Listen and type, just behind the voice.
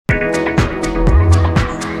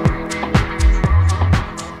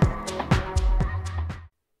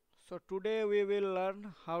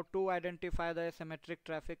learn how to identify the asymmetric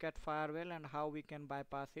traffic at firewall and how we can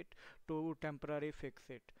bypass it to temporarily fix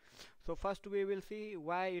it. So first we will see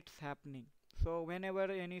why it's happening. So whenever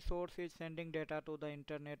any source is sending data to the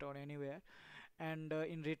internet or anywhere, and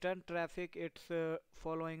in return traffic it's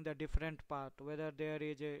following the different path, whether there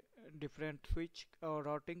is a different switch or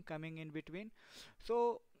routing coming in between.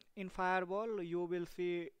 So in firewall you will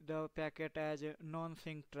see the packet as a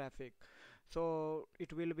non-sync traffic. So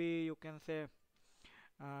it will be, you can say,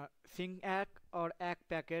 sync ACK or ACK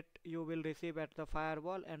packet you will receive at the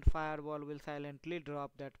firewall, and firewall will silently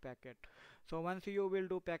drop that packet. So once you will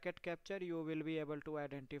do packet capture, you will be able to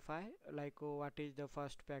identify like what is the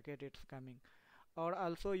first packet it's coming. Or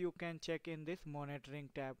also you can check in this monitoring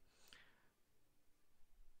tab.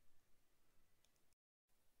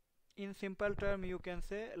 In simple term you can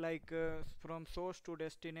say like from source to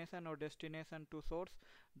destination or destination to source,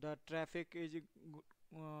 the traffic is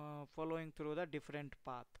following through the different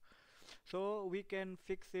path. So we can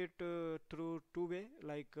fix it through two way,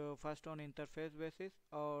 like first on interface basis,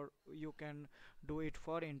 or you can do it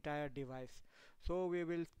for entire device. So we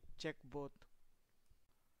will check both.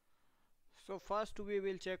 So first we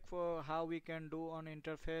will check for how we can do on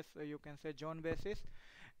interface, you can say zone basis,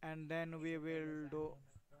 and then we will do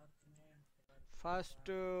first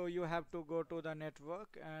you have to go to the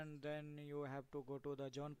network, and then you have to go to the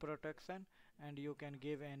zone protection, and you can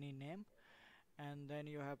give any name, and then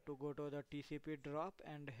you have to go to the TCP drop,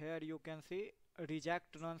 and here you can see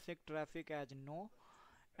reject non-sync traffic as no,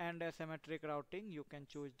 and asymmetric routing you can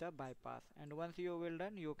choose the bypass. And once you will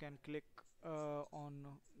done, you can click on,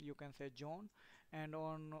 you can say zone, and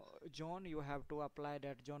on zone you have to apply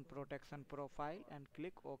that zone protection profile and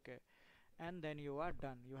click OK, and then you are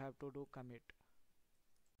done. You have to do commit.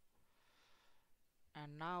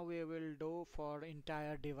 And now we will do for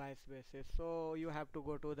entire device basis. So you have to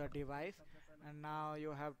go to the device, and now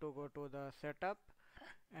you have to go to the setup,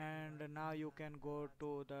 and now you can go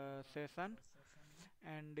to the session,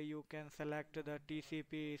 and you can select the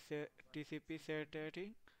TCP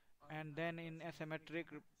setting, and then in asymmetric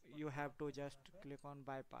you have to just click on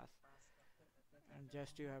bypass, and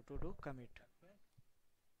just you have to do commit,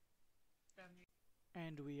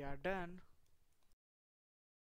 and we are done.